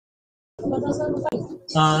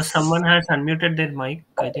Someone has unmuted their mic.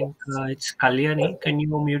 I think it's Kalyani. Can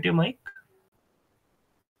you mute your mic?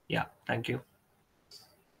 Yeah, thank you.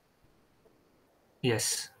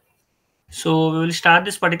 Yes. So we will start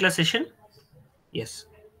this particular session. Yes.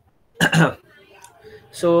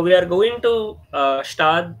 So we are going to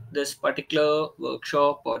start this particular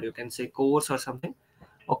workshop, or you can say course or something.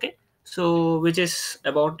 Okay. So which is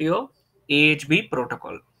about your AHB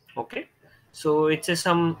protocol. Okay. So it's a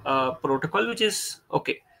some protocol which is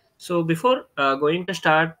okay. So before going to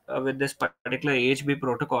start with this particular AHB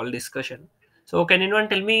protocol discussion, so can anyone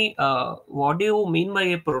tell me what do you mean by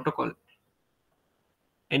a protocol?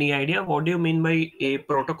 Any idea what do you mean by a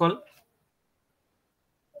protocol?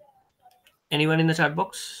 Anyone in the chat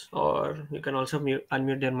box, or you can also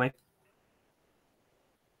unmute their mic.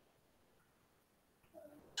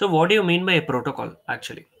 So what do you mean by a protocol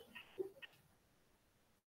actually?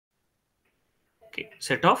 Okay,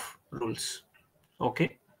 set of rules.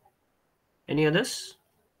 Okay. Any others?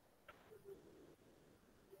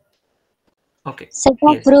 Okay. Set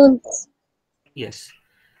of Yes. rules. Yes.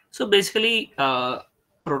 So basically,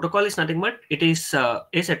 protocol is nothing but it is a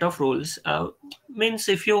set of rules. Means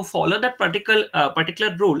if you follow that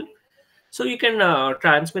particular rule, so you can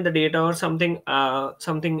transmit the data or something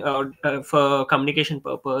for communication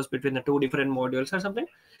purpose between the two different modules or something.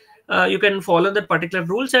 You can follow that particular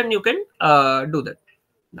rules and you can do that.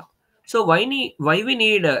 Now, so why we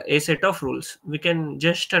need a set of rules? We can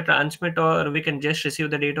just transmit, or we can just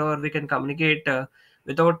receive the data, or we can communicate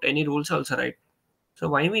without any rules also, right? So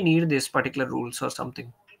why we need this particular rules or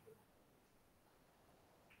something?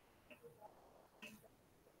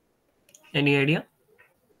 Any idea?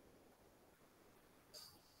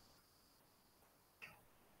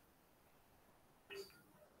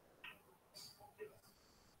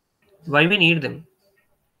 Why we need them?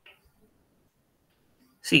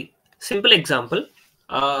 See, simple example.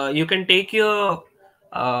 You can take your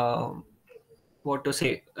uh, what to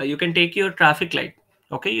say. You can take your traffic light.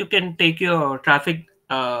 Okay, you can take your traffic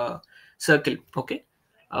circle. Okay,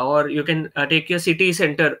 or you can take your city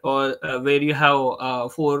center, or where you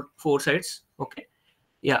have four sides. Okay,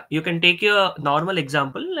 yeah, you can take your normal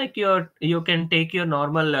example, like you can take your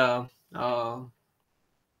normal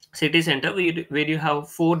city center where you have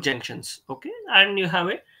four junctions. Okay, and you have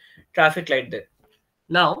a traffic light there.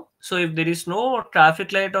 Now, so if there is no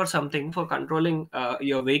traffic light or something for controlling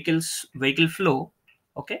your vehicle flow,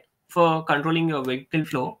 okay, for controlling your vehicle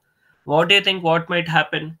flow, what do you think what might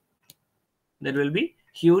happen? There will be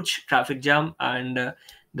huge traffic jam, and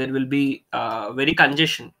there will be very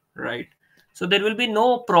congestion, right? So there will be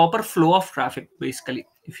no proper flow of traffic. Basically,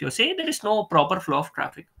 if you say there is no proper flow of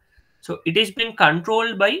traffic, so it is being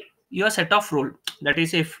controlled by your set of rule. That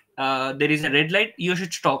is, if there is a red light, you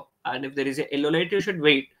should stop, and if there is a yellow light, you should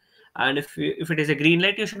wait, and if it is a green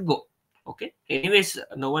light, you should go. Okay, anyways,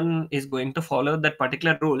 no one is going to follow that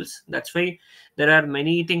particular rules. That's why there are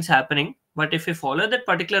many things happening. But if you follow that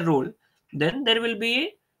particular rule, then there will be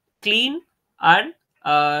a clean and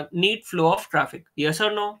neat flow of traffic. Yes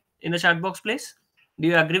or no in the chat box, please? Do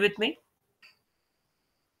you agree with me?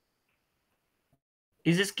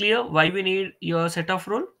 Is this clear why we need your set of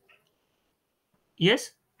rule?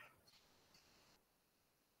 Yes.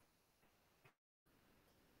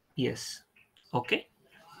 Yes. Okay.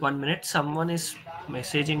 1 minute. Someone is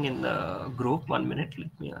messaging in the group. 1 minute.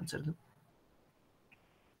 Let me answer them.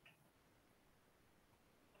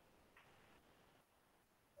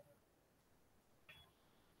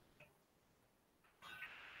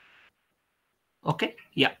 Okay.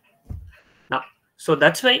 Yeah. Now, so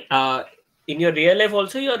that's why in your real life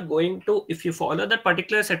also you are going to, if you follow that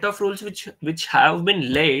particular set of rules which have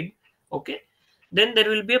been laid, okay, then there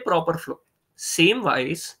will be a proper flow. Same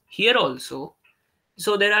wise here also.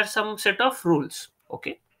 So there are some set of rules.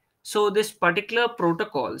 Okay. So this particular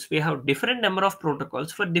protocols, we have different number of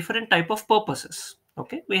protocols for different type of purposes.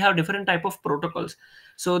 Okay, we have different type of protocols.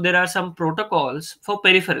 So there are some protocols for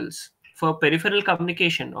peripherals, for peripheral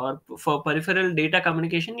communication, or for peripheral data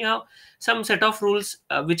communication. You have some set of rules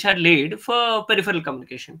which are laid for peripheral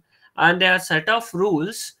communication, and there are set of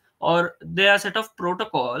rules, or there are set of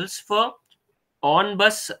protocols for on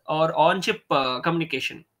bus or on chip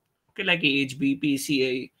communication. Okay, like AHB,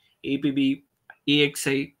 PCI, APB,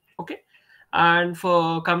 EXI. Okay, and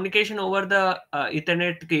for communication over the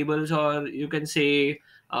Ethernet cables, or you can say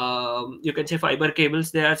fiber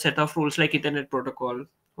cables, there are set of rules like Ethernet protocol.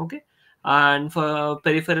 Okay, and for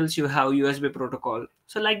peripherals you have USB protocol.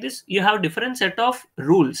 So like this, you have different set of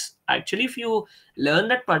rules. Actually, if you learn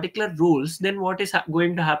that particular rules, then what is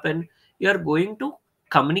going to happen? You are going to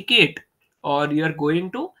communicate, or you are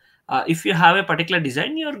going to if you have a particular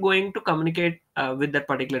design, you're going to communicate with that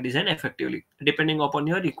particular design effectively, depending upon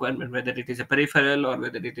your requirement, whether it is a peripheral or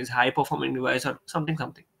whether it is high performing device or something.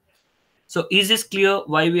 So is this clear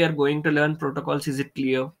why we are going to learn protocols? Is it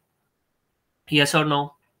clear? Yes or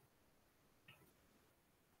no?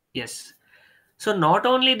 Yes. So not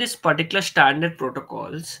only this particular standard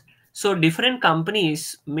protocols, so different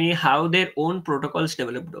companies may have their own protocols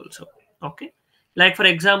developed also. Okay. Like for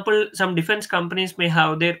example, some defense companies may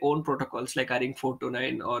have their own protocols like ARINC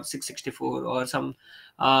 429 or 664 or some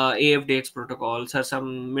AFDX protocols or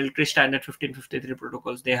some military standard 1553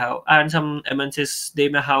 protocols they have, and some MNCs they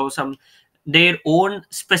may have some their own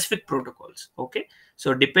specific protocols. Okay,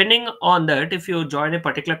 so depending on that, if you join a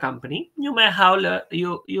particular company, you may have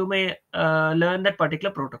you may learn that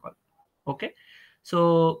particular protocol. Okay,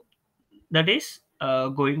 so that is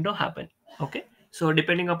going to happen. Okay, so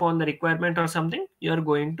depending upon the requirement or something, you are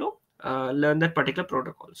going to learn that particular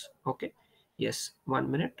protocols. Okay, yes, 1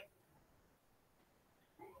 minute.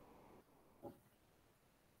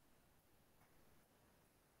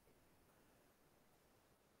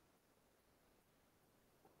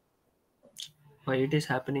 Why it is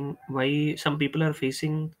happening? Why some people are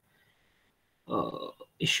facing uh,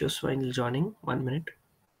 issues while joining? 1 minute.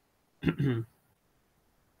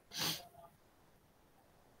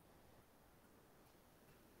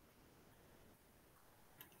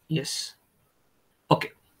 Yes. Okay.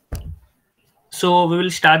 So we will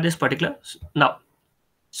start this particular now.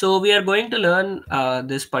 So we are going to learn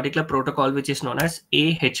this particular protocol which is known as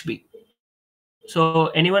AHB. So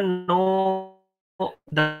anyone know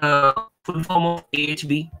the full form of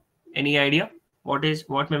AHB? Any idea? What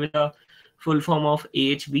may be the full form of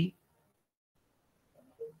AHB?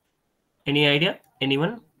 Any idea?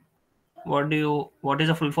 Anyone? What is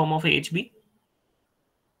the full form of AHB?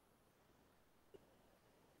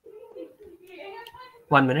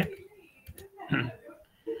 1 minute.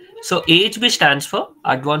 So AHB stands for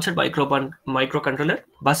Advanced Microcontroller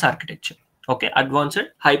Bus Architecture. Okay, Advanced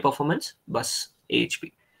High Performance Bus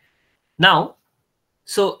AHB. Now,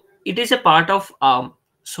 so it is a part of ARM.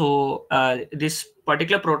 So this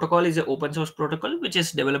particular protocol is an open source protocol which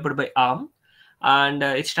is developed by ARM, and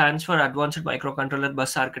it stands for Advanced Microcontroller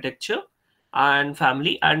Bus Architecture and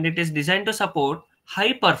Family, and it is designed to support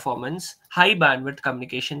high performance, high bandwidth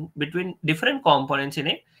communication between different components in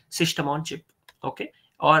a system on chip. Okay,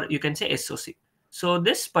 or you can say SoC. So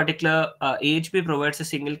this particular AHB provides a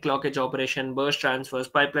single clock edge operation, burst transfers,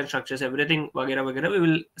 pipeline structures, everything, vagera vagera. We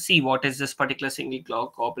will see what is this particular single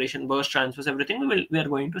clock operation, burst transfers, everything. We are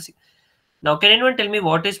going to see. Now, can anyone tell me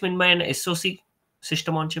what is meant by an SoC,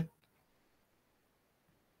 system on chip?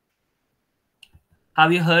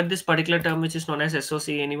 Have you heard this particular term which is known as SoC?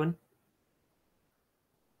 Anyone?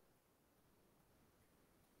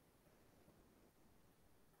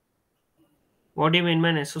 What do you mean by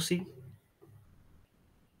an SoC?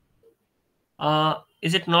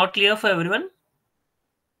 Is it not clear for everyone?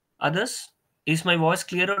 Others? Is my voice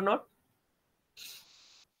clear or not?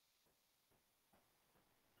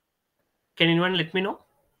 Can anyone let me know?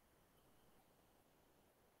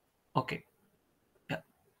 Okay. Yeah.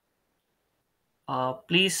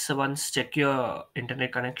 Please once check your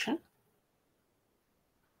internet connection.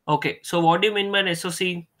 Okay. So what do you mean by an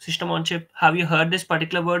SoC, system on chip? Have you heard this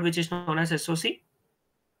particular word which is known as SoC?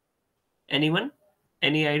 Anyone?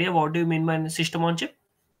 Any idea what do you mean by an system on chip?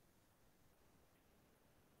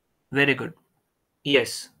 Very good.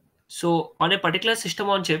 Yes. So on a particular system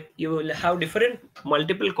on chip, you will have different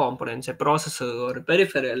multiple components, a processor or a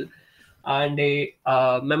peripheral and a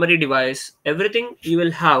memory device. Everything you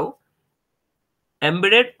will have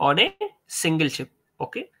embedded on a single chip.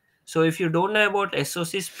 Okay. So if you don't know about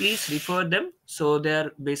SoCs, please refer them. So they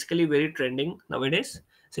are basically very trending nowadays.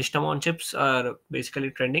 System on chips are basically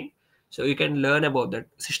trending. So you can learn about that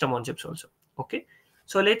system on chips also. Okay.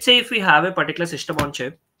 So let's say if we have a particular system on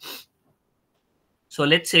chip. So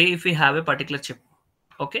let's say if we have a particular chip.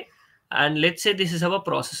 Okay. And let's say this is our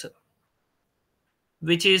processor,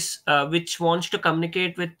 which wants to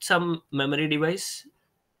communicate with some memory device.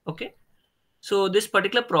 Okay. So this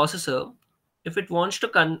particular processor, if it wants to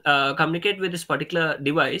communicate with this particular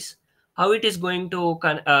device, how it is going to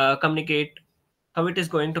communicate? How it is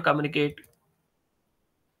going to communicate?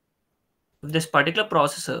 If this particular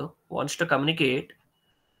processor wants to communicate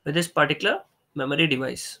with this particular memory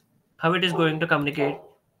device, how it is going to communicate?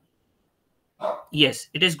 Yes,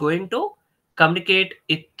 it is going to communicate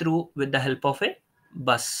it through with the help of a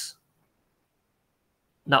bus.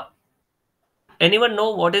 Now, anyone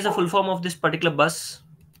know what is the full form of this particular bus?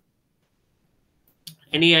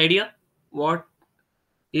 Any idea what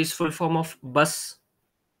is full form of bus?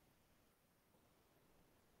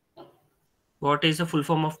 What is the full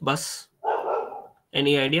form of bus?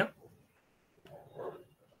 Any idea?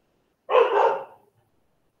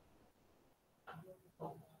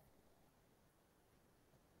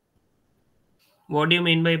 What do you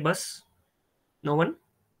mean by bus? No one?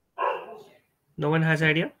 No one has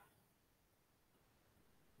idea?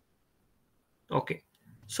 Okay.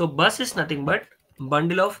 So bus is nothing but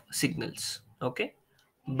bundle of signals. Okay.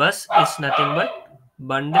 Bus is nothing but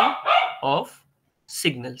bundle of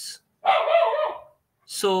signals.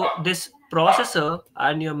 So this processor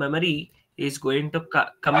and your memory is going to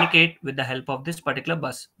communicate with the help of this particular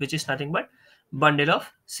bus, which is nothing but bundle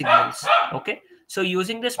of signals. Okay. So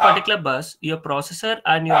using this particular bus, your processor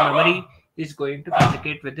and your memory is going to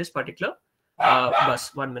communicate with this particular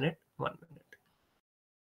bus. 1 minute. 1 minute.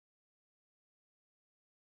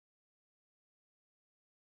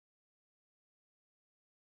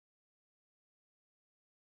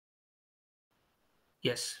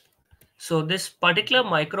 Yes. So this particular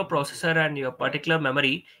microprocessor and your particular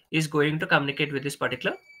memory is going to communicate with this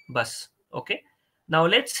particular bus. Okay. Now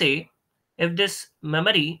let's say if this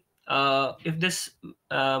memory,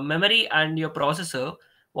 memory and your processor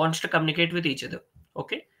wants to communicate with each other.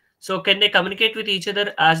 Okay. So can they communicate with each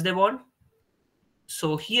other as they want?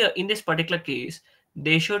 So here in this particular case,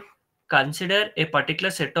 they should consider a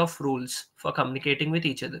particular set of rules for communicating with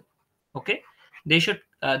each other. Okay, they should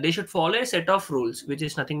follow a set of rules, which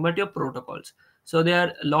is nothing but your protocols. So there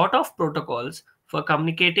are a lot of protocols for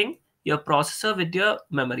communicating your processor with your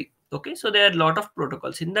memory. Okay, so there are a lot of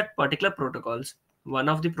protocols. In that particular protocols, one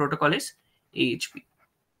of the protocol is AHB.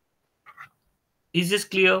 Is this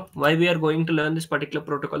clear why we are going to learn this particular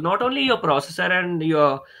protocol? Not only your processor and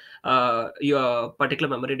your particular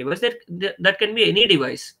memory device, that can be any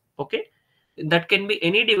device. Okay, that can be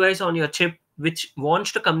any device on your chip which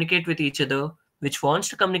wants to communicate with each other,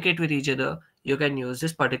 you can use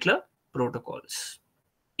this particular protocols.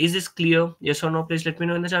 Is this clear? Yes or no? Please let me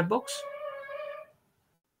know in the chat box.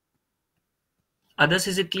 Others,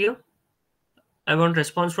 is it clear? I want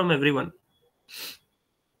response from everyone.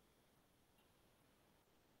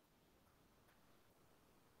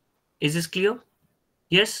 Is this clear?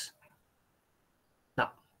 Yes.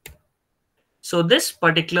 Now, so this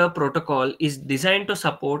particular protocol is designed to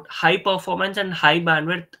support high performance and high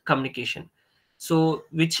bandwidth communication. So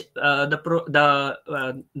which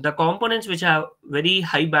the components which have very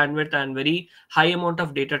high bandwidth and very high amount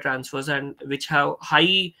of data transfers, and which have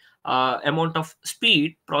high amount of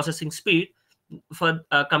speed, processing speed, for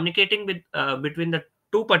communicating with between the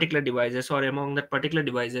two particular devices or among that particular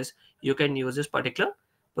devices, you can use this particular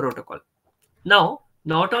protocol. Now,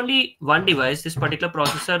 not only one device, this particular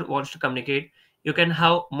processor wants to communicate. You can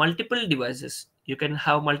have multiple devices. You can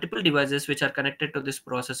have multiple devices which are connected to this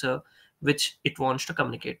processor, which it wants to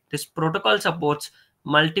communicate. This protocol supports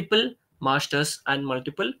multiple masters and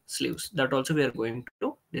multiple sleeves. That also we are going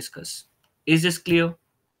to discuss. Is this clear?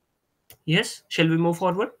 Yes. Shall we move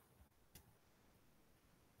forward?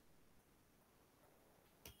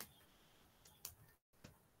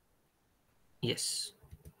 Yes.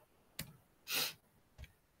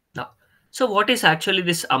 Now, so what is actually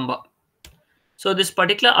this AMBA? So this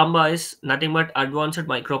particular AMBA is nothing but advanced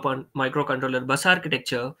microcontroller bus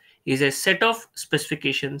architecture, is a set of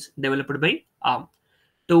specifications developed by ARM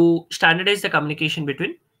to standardize the communication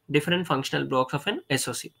between different functional blocks of an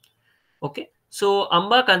SoC. Okay, so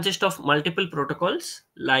AMBA consists of multiple protocols,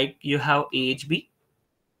 like you have AHB,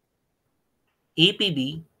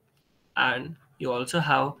 APB, and you also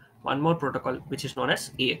have one more protocol which is known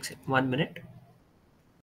as AXA. 1 minute.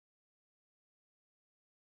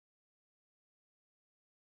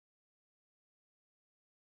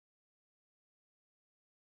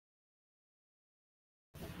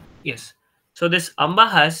 Yes. So this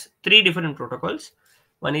AMBA has three different protocols.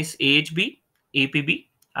 One is AHB, APB,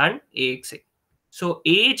 and AXA. So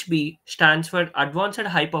AHB stands for Advanced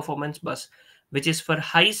High Performance Bus, which is for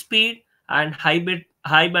high speed and high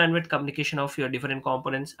bandwidth communication of your different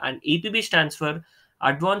components. And APB stands for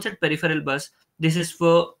Advanced Peripheral Bus. This is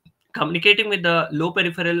for communicating with the low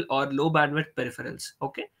peripheral or low bandwidth peripherals.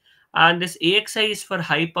 Okay. And this AXI is for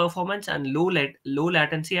high performance and low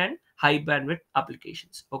latency and high bandwidth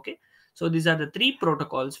applications. Okay. So these are the three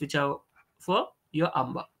protocols which are for your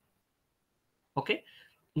AMBA. Okay.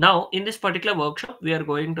 Now, in this particular workshop, we are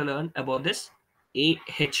going to learn about this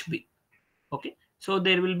AHB. Okay. So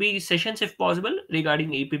there will be sessions, if possible,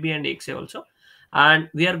 regarding APB and AXA also. And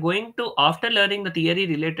we are going to, after learning the theory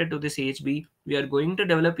related to this AHB, we are going to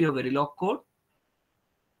develop your Verilog code,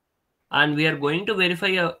 and we are going to verify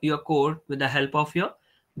your code with the help of your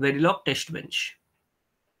Verilog test bench.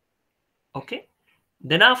 Okay.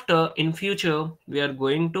 Then after, in future, we are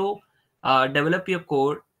going to develop your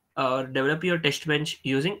code, develop your test bench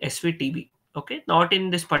using svtb. Okay, not in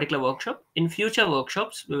this particular workshop. In future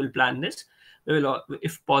workshops we will plan this. We will,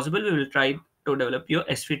 if possible, we will try to develop your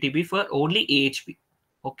svtb for only ahb.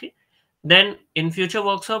 Okay, then in future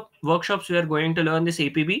workshops we are going to learn this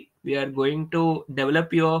apb. We are going to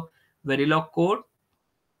develop your verilog code,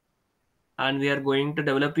 and we are going to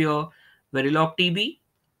develop your verilog tb,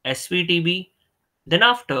 svtb. Then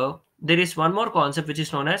after, there is one more concept which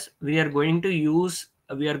is known as, we are going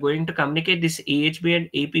to communicate this AHB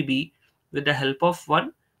and APB with the help of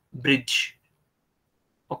one bridge.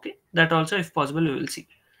 Okay, that also, if possible, we will see.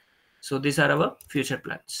 So these are our future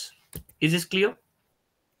plans. Is this clear?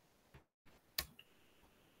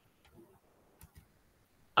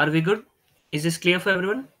 Are we good? Is this clear for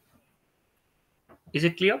everyone? Is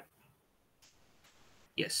it clear?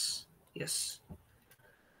 Yes. Yes.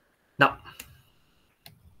 Now,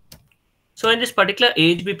 so in this particular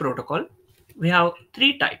AHB protocol, we have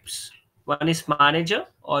three types. One is manager,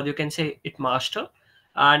 or you can say it master,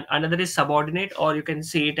 and another is subordinate, or you can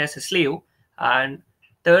see it as a slave, and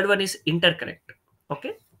third one is interconnect.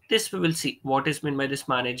 Okay, this we will see what is meant by this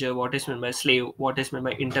manager, what is meant by slave, what is meant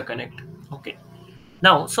by interconnect. Okay,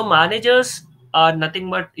 now so managers are nothing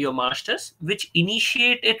but your masters which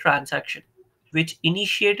initiate a transaction,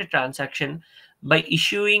 by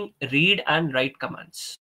issuing read and write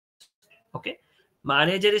commands. Okay,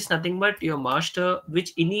 manager is nothing but your master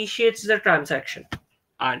which initiates the transaction,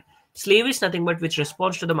 and slave is nothing but which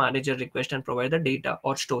responds to the manager request and provide the data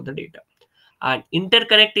or store the data. And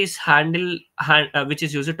interconnect is which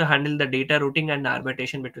is used to handle the data routing and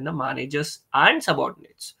arbitration between the managers and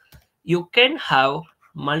subordinates. You can have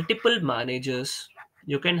multiple managers,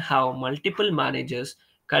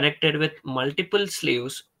 connected with multiple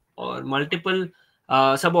slaves or multiple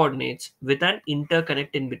subordinates with an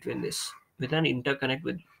interconnect in between this, with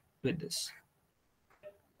this.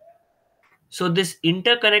 So this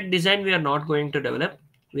interconnect design we are not going to develop.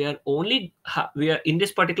 We are only we are in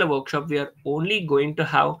this particular workshop. We are only going to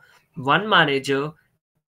have one manager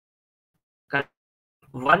connected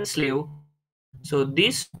with one slave. So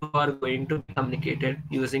these two are going to be communicated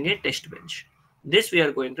using a test bench. This we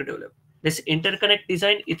are going to develop. This interconnect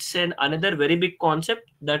design, it's an another very big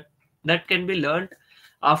concept that can be learned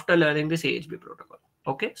after learning this AHB protocol.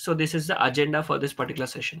 Okay, so this is the agenda for this particular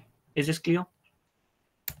session. Is this clear?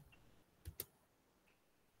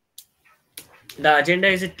 The agenda,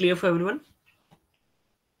 is it clear for everyone?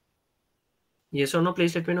 Yes or no?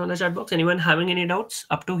 Please let me know in the chat box. Anyone having any doubts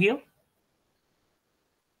up to here?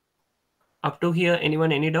 Up to here,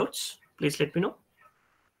 anyone any doubts? Please let me know.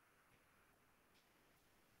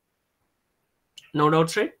 No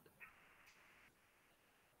doubts, right?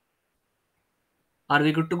 Are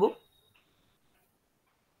we good to go?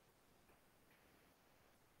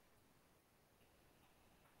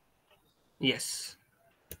 Yes.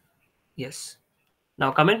 Yes.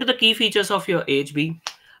 Now coming to the key features of your AHB,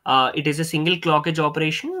 it is a single clock edge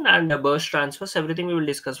operation and a burst transfers. Everything we will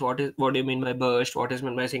discuss. What do you mean by burst? What is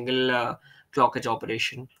meant by single clock edge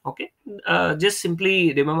operation? Okay. Just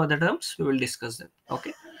simply remember the terms. We will discuss them.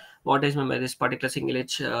 Okay. What is meant by this particular single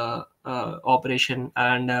edge operation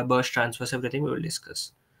and burst transfers? Everything we will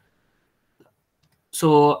discuss.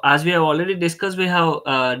 So as we have already discussed, we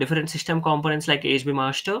have different system components like AHB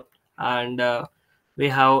master, and we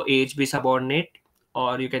have AHB subordinate,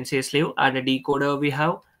 or you can say slave, and a decoder we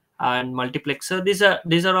have, and multiplexer.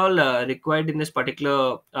 These are all required in this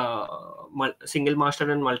particular single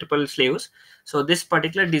master and multiple slaves. So this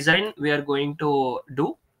particular design we are going to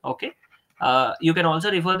do. Okay. You can also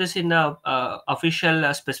refer this in the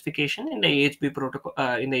official specification in the AHB protocol,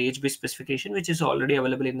 in the AHB specification, which is already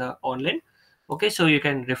available in the online. Okay, so you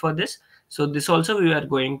can refer this. So this also we are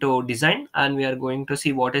going to design, and we are going to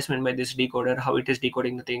see what is meant by this decoder, how it is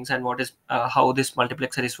decoding the things, and what is how this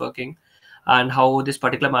multiplexer is working, and how this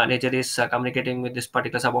particular manager is communicating with this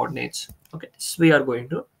particular subordinates. Okay, so we are going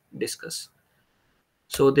to discuss.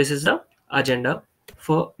 So this is the agenda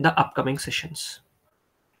for the upcoming sessions.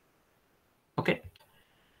 Okay,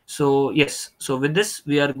 so yes, so with this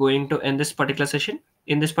we are going to end this particular session.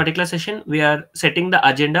 In this particular session, we are setting the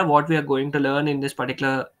agenda, what we are going to learn in this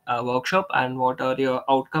particular workshop, and what are your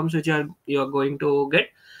outcomes which you are going to get,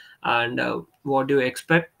 and what do you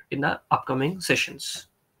expect in the upcoming sessions.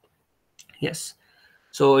 Yes,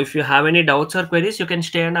 so if you have any doubts or queries, you can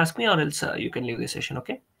stay and ask me, or else you can leave the session.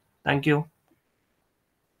 Okay, thank you.